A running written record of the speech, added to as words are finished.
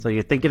So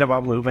you're thinking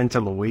about moving to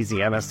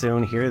Louisiana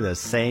soon? Here are the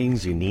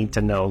sayings you need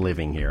to know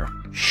living here.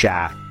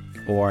 CHER,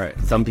 or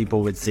some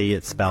people would see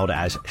it spelled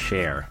as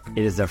CHER.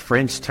 It is a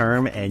French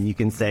term, and you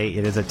can say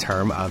it is a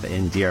term of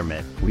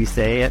endearment. We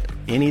say it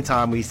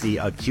anytime we see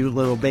a cute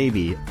little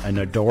baby, an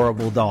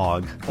adorable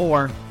dog,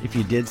 or if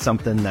you did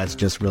something that's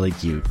just really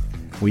cute.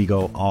 We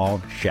go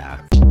all CHER.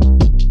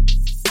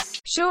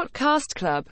 Short Cast Club.